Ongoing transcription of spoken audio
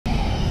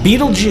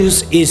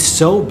Betelgeuse is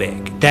so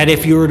big that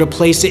if you were to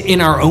place it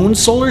in our own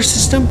solar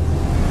system,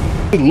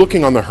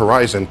 looking on the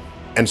horizon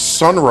and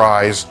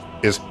sunrise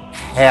is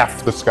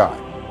half the sky.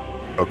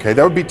 Okay,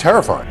 that would be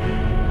terrifying.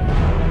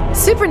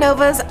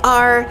 Supernovas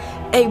are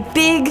a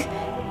big,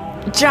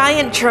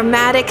 giant,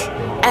 dramatic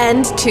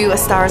end to a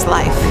star's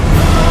life.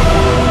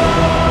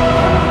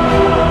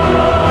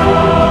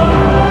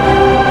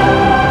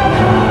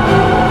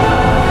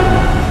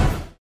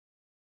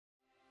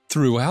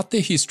 Throughout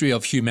the history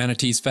of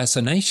humanity's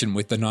fascination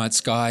with the night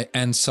sky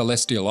and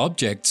celestial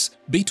objects,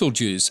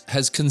 Betelgeuse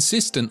has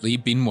consistently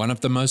been one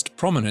of the most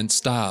prominent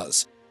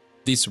stars.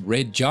 This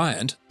red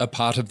giant, a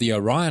part of the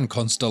Orion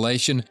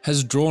constellation,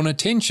 has drawn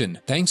attention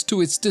thanks to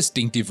its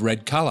distinctive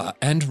red colour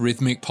and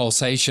rhythmic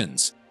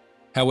pulsations.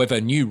 However,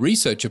 new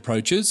research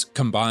approaches,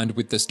 combined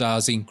with the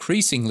star's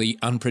increasingly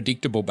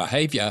unpredictable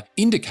behaviour,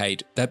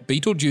 indicate that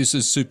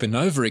Betelgeuse's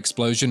supernova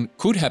explosion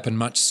could happen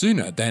much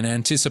sooner than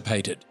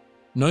anticipated.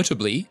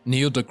 Notably,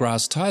 Neil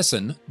deGrasse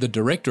Tyson, the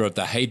director of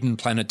the Hayden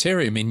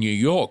Planetarium in New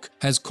York,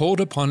 has called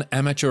upon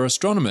amateur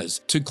astronomers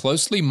to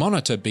closely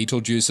monitor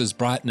Betelgeuse's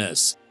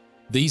brightness.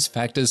 These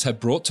factors have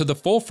brought to the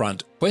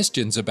forefront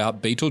questions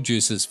about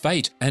Betelgeuse's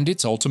fate and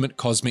its ultimate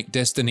cosmic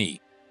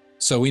destiny.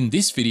 So in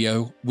this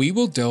video, we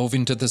will delve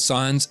into the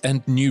signs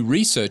and new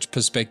research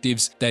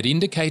perspectives that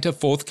indicate a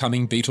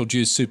forthcoming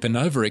Betelgeuse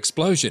supernova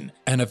explosion,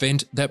 an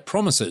event that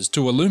promises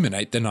to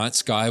illuminate the night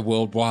sky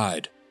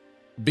worldwide.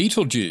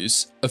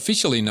 Betelgeuse,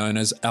 officially known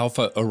as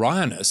Alpha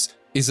Orionis,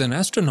 is an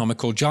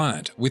astronomical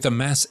giant with a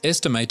mass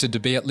estimated to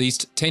be at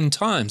least 10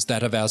 times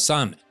that of our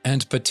Sun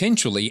and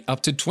potentially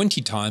up to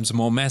 20 times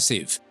more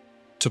massive.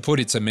 To put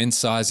its immense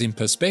size in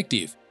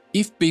perspective,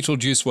 if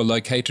Betelgeuse were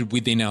located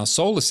within our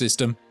solar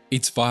system,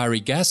 its fiery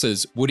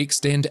gases would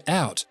extend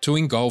out to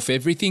engulf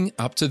everything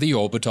up to the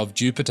orbit of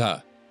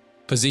Jupiter.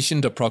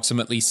 Positioned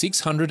approximately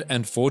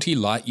 640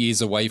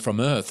 light-years away from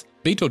Earth,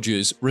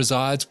 Betelgeuse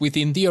resides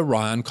within the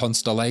Orion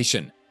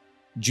constellation.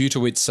 Due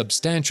to its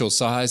substantial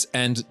size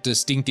and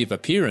distinctive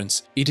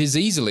appearance, it is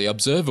easily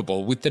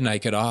observable with the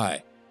naked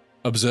eye.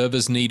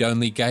 Observers need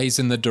only gaze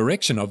in the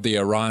direction of the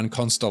Orion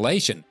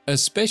constellation,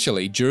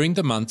 especially during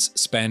the months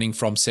spanning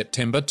from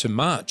September to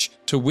March,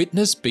 to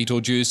witness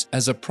Betelgeuse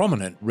as a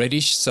prominent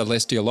reddish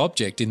celestial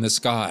object in the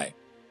sky.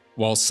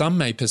 While some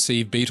may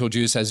perceive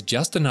Betelgeuse as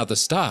just another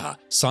star,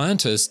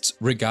 scientists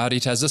regard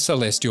it as a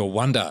celestial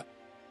wonder.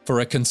 For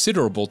a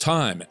considerable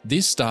time,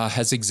 this star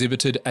has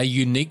exhibited a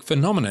unique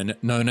phenomenon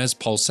known as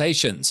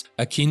pulsations,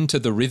 akin to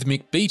the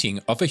rhythmic beating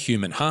of a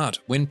human heart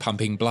when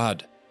pumping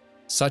blood.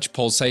 Such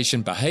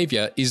pulsation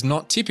behaviour is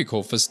not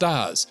typical for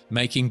stars,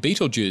 making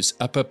Betelgeuse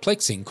a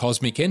perplexing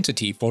cosmic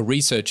entity for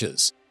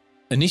researchers.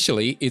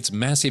 Initially, its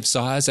massive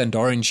size and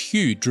orange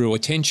hue drew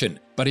attention,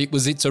 but it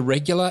was its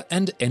irregular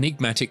and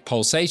enigmatic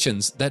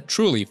pulsations that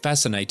truly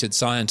fascinated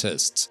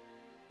scientists.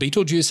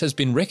 Betelgeuse has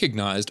been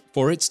recognised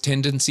for its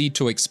tendency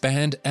to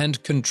expand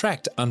and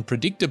contract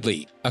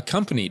unpredictably,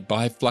 accompanied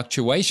by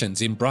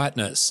fluctuations in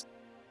brightness.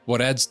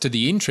 What adds to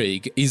the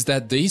intrigue is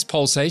that these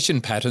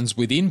pulsation patterns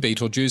within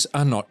Betelgeuse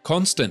are not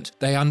constant,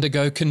 they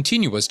undergo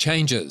continuous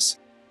changes.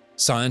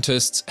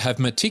 Scientists have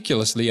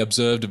meticulously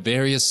observed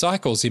various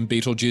cycles in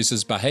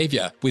Betelgeuse's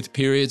behaviour, with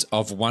periods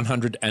of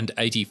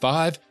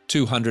 185,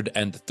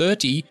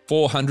 230,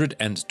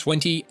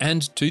 420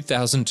 and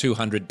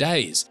 2,200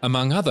 days,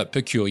 among other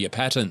peculiar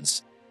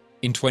patterns.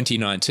 In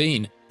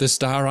 2019, the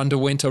star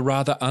underwent a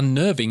rather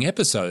unnerving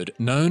episode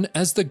known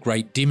as the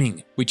Great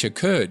Dimming, which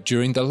occurred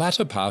during the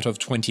latter part of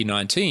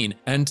 2019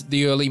 and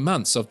the early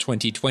months of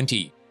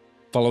 2020.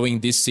 Following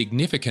this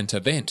significant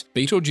event,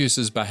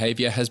 Betelgeuse's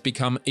behaviour has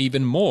become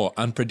even more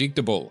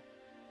unpredictable.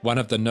 One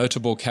of the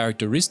notable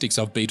characteristics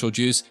of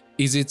Betelgeuse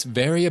is its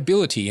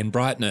variability in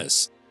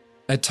brightness.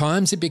 At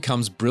times it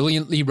becomes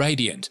brilliantly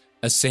radiant,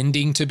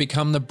 ascending to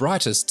become the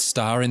brightest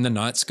star in the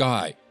night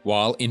sky,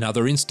 while in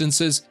other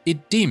instances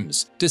it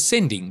dims,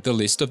 descending the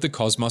list of the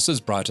cosmos's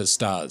brightest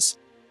stars.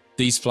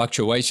 These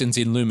fluctuations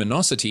in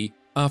luminosity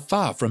are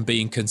far from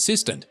being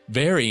consistent,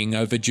 varying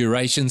over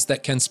durations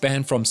that can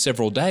span from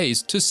several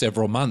days to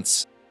several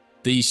months.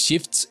 These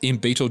shifts in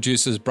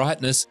Betelgeuse's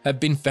brightness have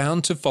been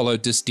found to follow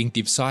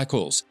distinctive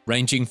cycles,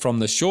 ranging from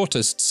the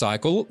shortest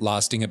cycle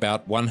lasting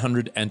about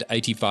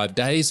 185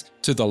 days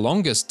to the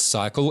longest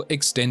cycle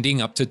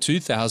extending up to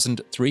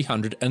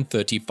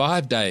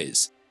 2,335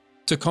 days.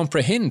 To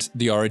comprehend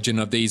the origin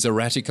of these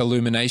erratic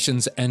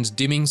illuminations and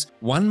dimmings,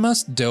 one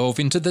must delve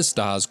into the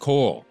star's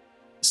core.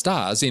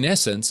 Stars, in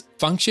essence,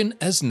 function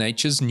as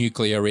nature's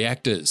nuclear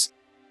reactors.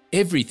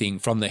 Everything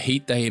from the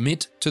heat they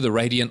emit to the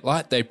radiant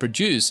light they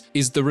produce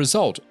is the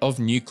result of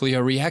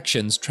nuclear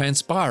reactions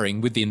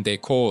transpiring within their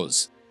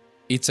cores.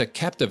 It's a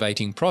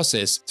captivating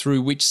process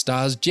through which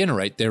stars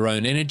generate their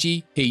own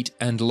energy, heat,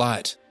 and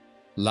light.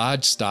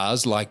 Large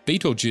stars like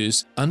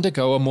Betelgeuse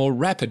undergo a more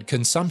rapid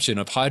consumption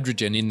of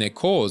hydrogen in their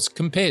cores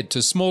compared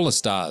to smaller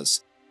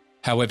stars.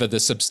 However, the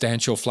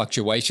substantial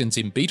fluctuations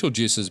in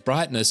Betelgeuse's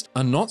brightness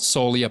are not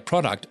solely a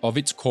product of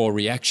its core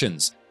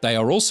reactions. They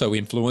are also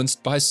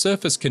influenced by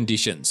surface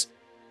conditions.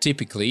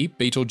 Typically,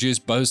 Betelgeuse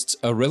boasts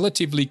a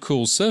relatively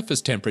cool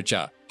surface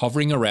temperature,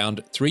 hovering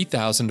around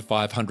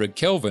 3,500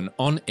 Kelvin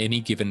on any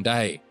given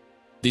day.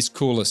 This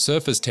cooler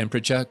surface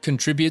temperature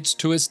contributes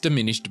to its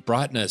diminished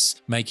brightness,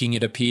 making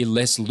it appear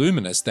less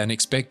luminous than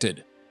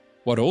expected.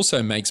 What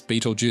also makes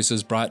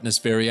Betelgeuse's brightness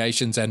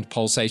variations and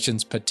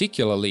pulsations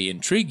particularly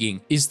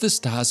intriguing is the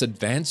star's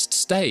advanced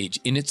stage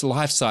in its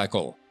life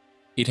cycle.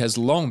 It has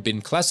long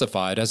been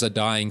classified as a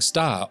dying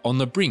star on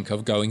the brink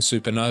of going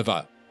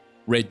supernova.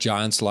 Red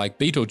giants like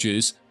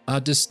Betelgeuse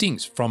are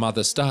distinct from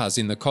other stars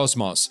in the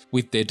cosmos,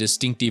 with their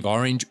distinctive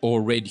orange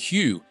or red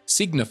hue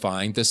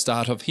signifying the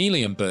start of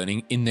helium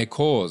burning in their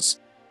cores.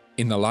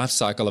 In the life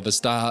cycle of a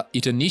star,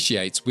 it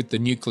initiates with the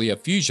nuclear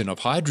fusion of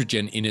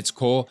hydrogen in its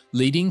core,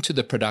 leading to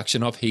the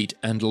production of heat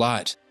and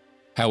light.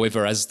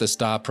 However, as the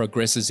star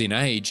progresses in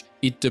age,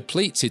 it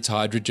depletes its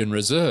hydrogen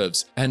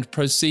reserves and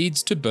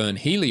proceeds to burn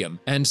helium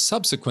and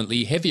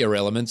subsequently heavier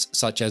elements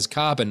such as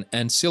carbon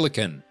and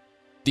silicon.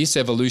 This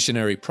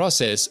evolutionary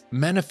process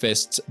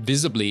manifests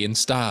visibly in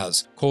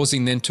stars,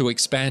 causing them to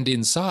expand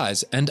in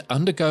size and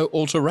undergo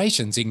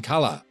alterations in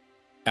colour.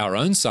 Our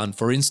own Sun,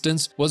 for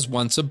instance, was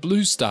once a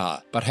blue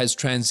star, but has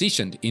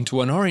transitioned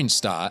into an orange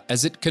star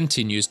as it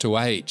continues to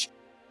age.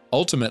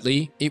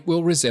 Ultimately, it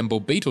will resemble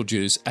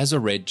Betelgeuse as a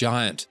red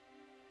giant.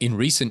 In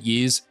recent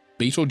years,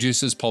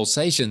 Betelgeuse's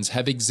pulsations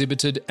have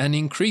exhibited an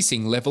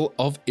increasing level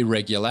of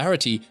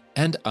irregularity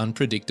and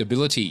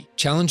unpredictability,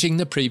 challenging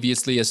the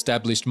previously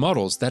established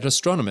models that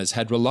astronomers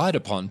had relied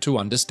upon to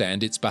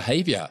understand its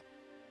behaviour.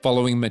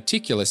 Following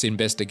meticulous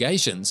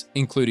investigations,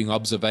 including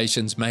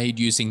observations made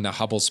using the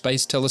Hubble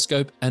Space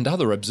Telescope and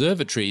other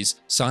observatories,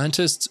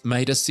 scientists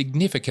made a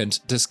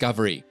significant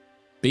discovery.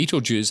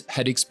 Betelgeuse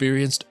had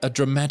experienced a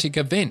dramatic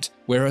event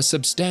where a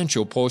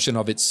substantial portion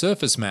of its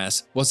surface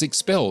mass was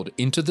expelled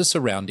into the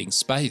surrounding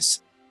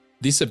space.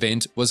 This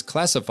event was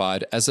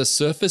classified as a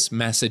surface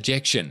mass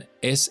ejection,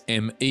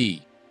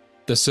 SME.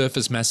 The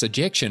surface mass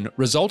ejection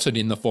resulted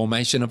in the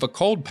formation of a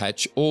cold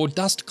patch or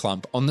dust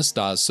clump on the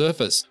star's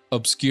surface,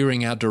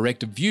 obscuring our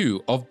direct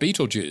view of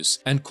Betelgeuse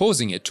and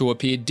causing it to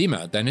appear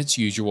dimmer than its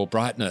usual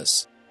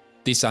brightness.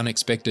 This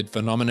unexpected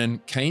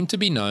phenomenon came to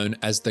be known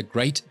as the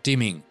Great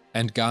Dimming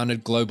and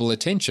garnered global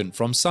attention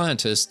from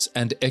scientists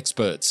and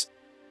experts.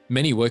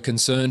 Many were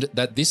concerned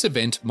that this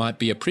event might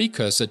be a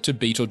precursor to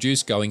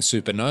Betelgeuse going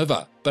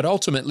supernova, but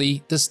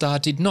ultimately the star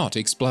did not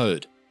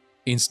explode.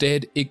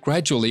 Instead, it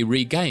gradually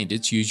regained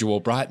its usual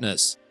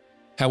brightness.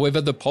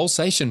 However, the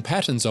pulsation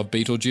patterns of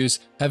Betelgeuse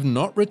have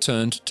not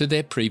returned to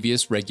their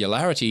previous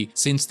regularity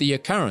since the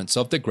occurrence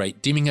of the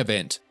Great Dimming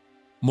event.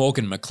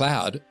 Morgan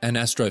McLeod, an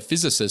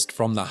astrophysicist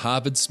from the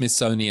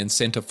Harvard-Smithsonian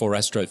Center for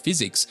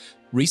Astrophysics,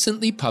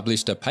 recently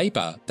published a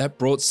paper that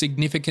brought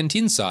significant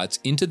insights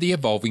into the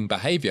evolving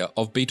behavior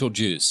of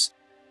Betelgeuse.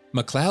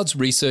 McLeod's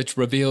research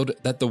revealed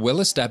that the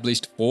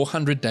well-established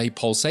 400-day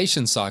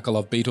pulsation cycle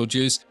of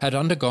Betelgeuse had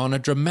undergone a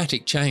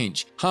dramatic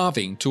change,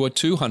 halving to a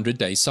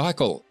 200-day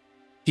cycle.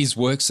 His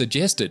work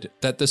suggested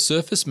that the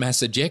surface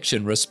mass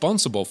ejection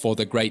responsible for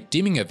the Great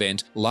Dimming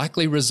event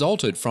likely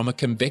resulted from a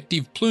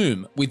convective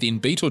plume within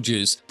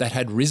Betelgeuse that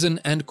had risen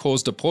and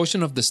caused a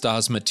portion of the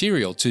star's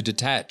material to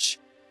detach.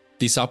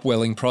 This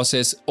upwelling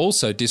process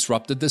also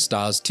disrupted the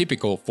star's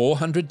typical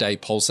 400-day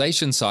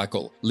pulsation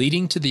cycle,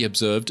 leading to the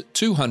observed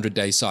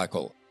 200-day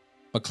cycle.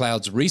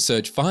 McLeod's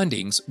research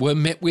findings were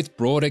met with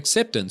broad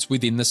acceptance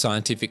within the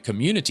scientific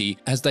community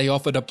as they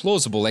offered a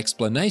plausible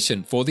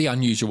explanation for the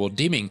unusual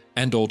dimming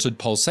and altered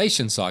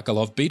pulsation cycle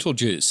of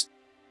Betelgeuse.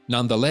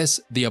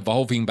 Nonetheless, the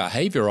evolving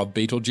behaviour of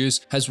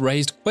Betelgeuse has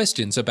raised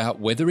questions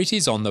about whether it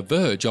is on the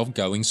verge of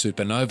going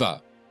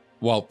supernova.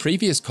 While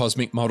previous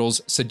cosmic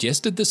models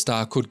suggested the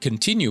star could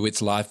continue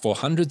its life for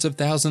hundreds of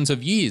thousands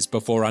of years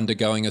before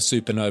undergoing a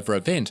supernova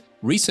event,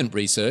 recent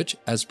research,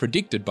 as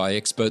predicted by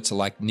experts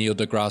like Neil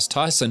deGrasse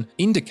Tyson,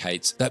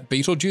 indicates that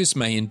Betelgeuse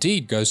may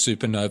indeed go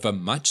supernova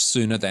much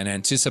sooner than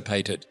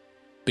anticipated.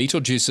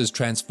 Betelgeuse's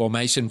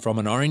transformation from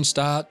an orange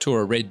star to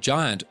a red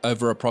giant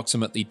over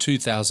approximately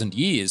 2,000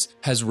 years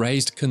has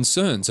raised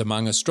concerns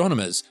among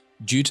astronomers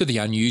due to the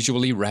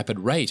unusually rapid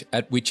rate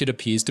at which it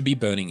appears to be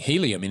burning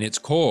helium in its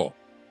core.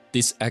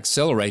 This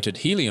accelerated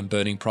helium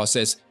burning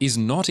process is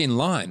not in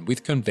line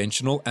with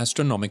conventional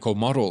astronomical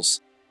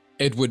models.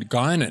 Edward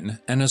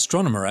Guinan, an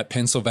astronomer at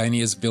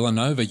Pennsylvania's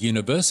Villanova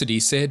University,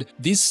 said,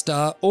 "This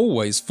star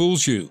always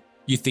fools you.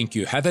 You think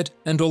you have it,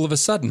 and all of a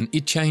sudden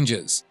it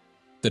changes."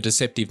 The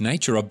deceptive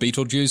nature of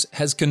Betelgeuse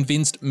has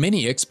convinced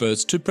many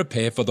experts to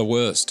prepare for the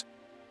worst.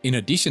 In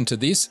addition to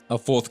this, a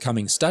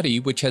forthcoming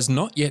study, which has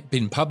not yet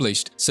been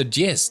published,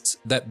 suggests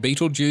that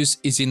Betelgeuse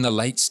is in the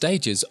late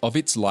stages of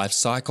its life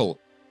cycle.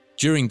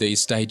 During these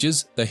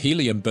stages, the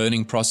helium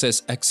burning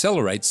process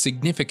accelerates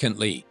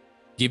significantly.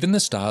 Given the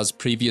star's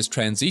previous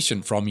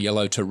transition from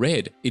yellow to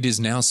red, it is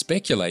now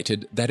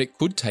speculated that it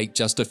could take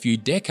just a few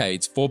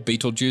decades for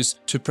Betelgeuse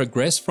to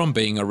progress from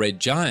being a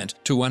red giant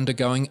to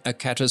undergoing a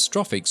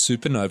catastrophic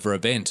supernova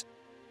event.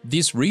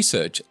 This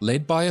research,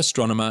 led by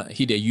astronomer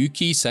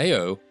Hideyuki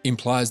Seo,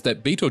 implies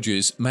that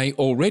Betelgeuse may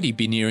already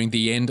be nearing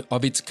the end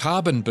of its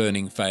carbon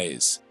burning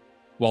phase.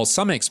 While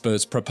some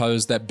experts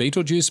propose that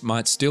Betelgeuse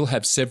might still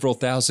have several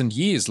thousand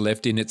years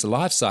left in its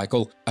life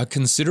cycle, a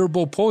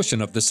considerable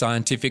portion of the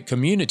scientific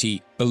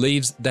community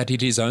believes that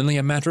it is only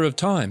a matter of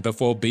time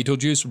before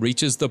Betelgeuse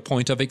reaches the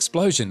point of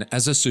explosion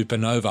as a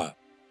supernova.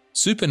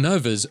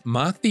 Supernovas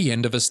mark the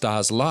end of a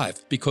star's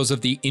life because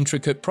of the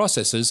intricate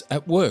processes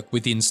at work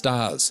within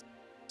stars.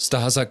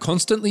 Stars are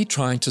constantly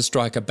trying to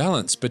strike a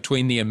balance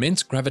between the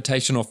immense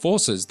gravitational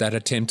forces that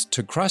attempt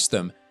to crush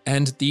them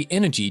and the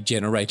energy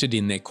generated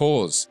in their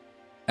cores.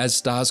 As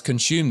stars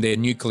consume their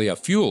nuclear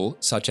fuel,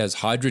 such as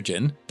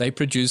hydrogen, they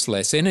produce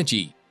less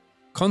energy.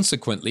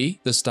 Consequently,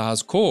 the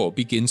star's core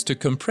begins to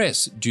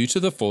compress due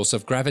to the force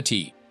of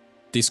gravity.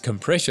 This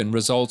compression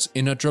results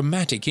in a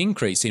dramatic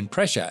increase in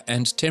pressure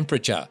and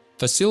temperature,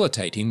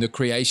 facilitating the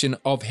creation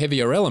of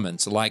heavier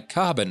elements like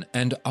carbon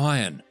and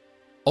iron.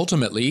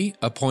 Ultimately,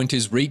 a point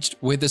is reached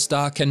where the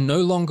star can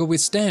no longer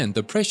withstand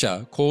the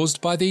pressure caused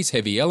by these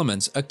heavy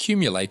elements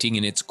accumulating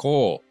in its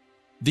core.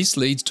 This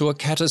leads to a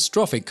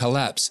catastrophic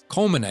collapse,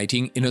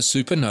 culminating in a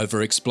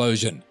supernova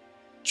explosion.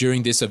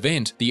 During this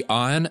event, the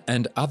iron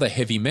and other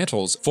heavy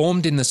metals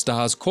formed in the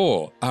star's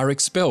core are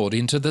expelled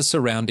into the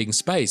surrounding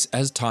space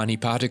as tiny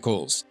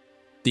particles.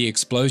 The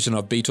explosion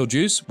of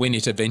Betelgeuse, when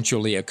it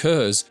eventually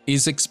occurs,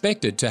 is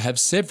expected to have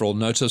several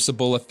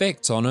noticeable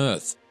effects on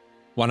Earth.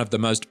 One of the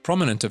most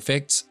prominent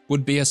effects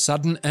would be a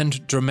sudden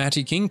and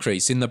dramatic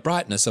increase in the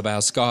brightness of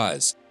our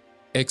skies.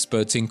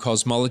 Experts in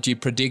cosmology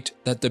predict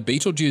that the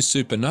Betelgeuse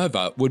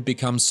supernova would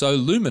become so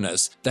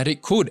luminous that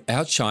it could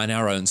outshine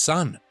our own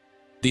sun.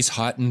 This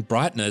heightened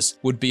brightness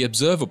would be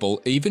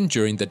observable even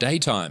during the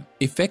daytime,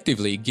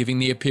 effectively giving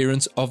the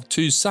appearance of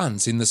two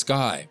suns in the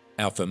sky,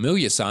 our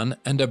familiar sun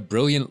and a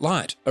brilliant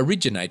light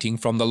originating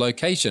from the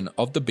location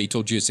of the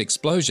Betelgeuse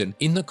explosion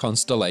in the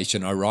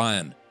constellation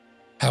Orion.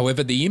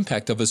 However, the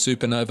impact of a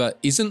supernova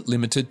isn't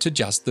limited to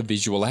just the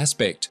visual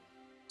aspect.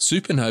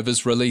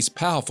 Supernovas release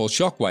powerful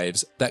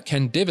shockwaves that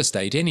can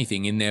devastate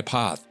anything in their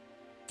path.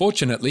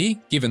 Fortunately,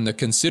 given the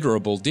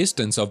considerable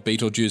distance of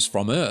Betelgeuse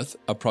from Earth,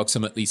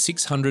 approximately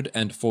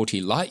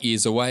 640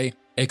 light-years away,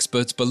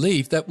 experts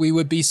believe that we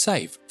would be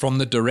safe from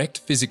the direct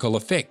physical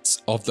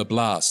effects of the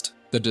blast.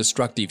 The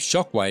destructive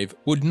shockwave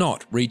would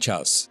not reach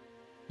us.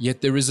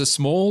 Yet there is a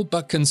small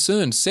but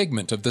concerned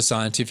segment of the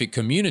scientific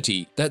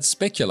community that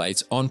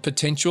speculates on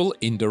potential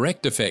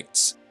indirect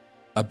effects.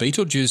 A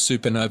Betelgeuse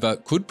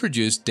supernova could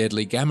produce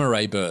deadly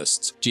gamma-ray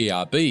bursts,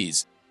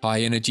 GRBs,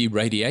 high-energy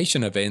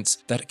radiation events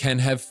that can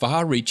have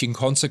far-reaching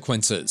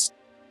consequences.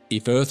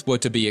 If Earth were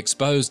to be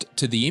exposed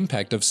to the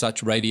impact of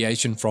such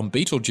radiation from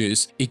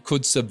Betelgeuse, it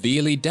could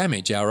severely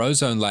damage our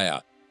ozone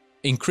layer,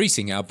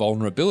 increasing our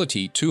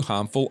vulnerability to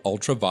harmful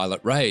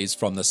ultraviolet rays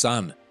from the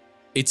sun.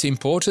 It's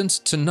important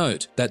to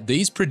note that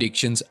these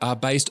predictions are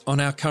based on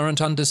our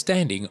current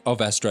understanding of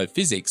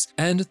astrophysics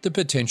and the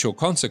potential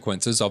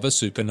consequences of a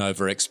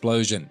supernova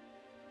explosion.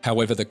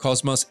 However, the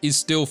cosmos is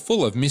still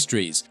full of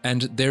mysteries,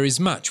 and there is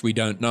much we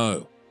don't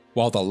know.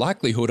 While the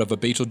likelihood of a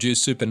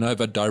Betelgeuse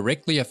supernova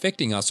directly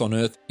affecting us on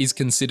Earth is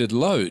considered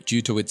low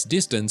due to its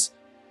distance,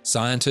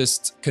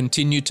 scientists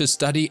continue to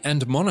study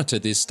and monitor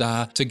this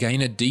star to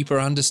gain a deeper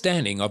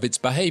understanding of its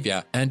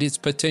behavior and its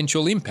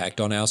potential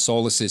impact on our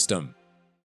solar system.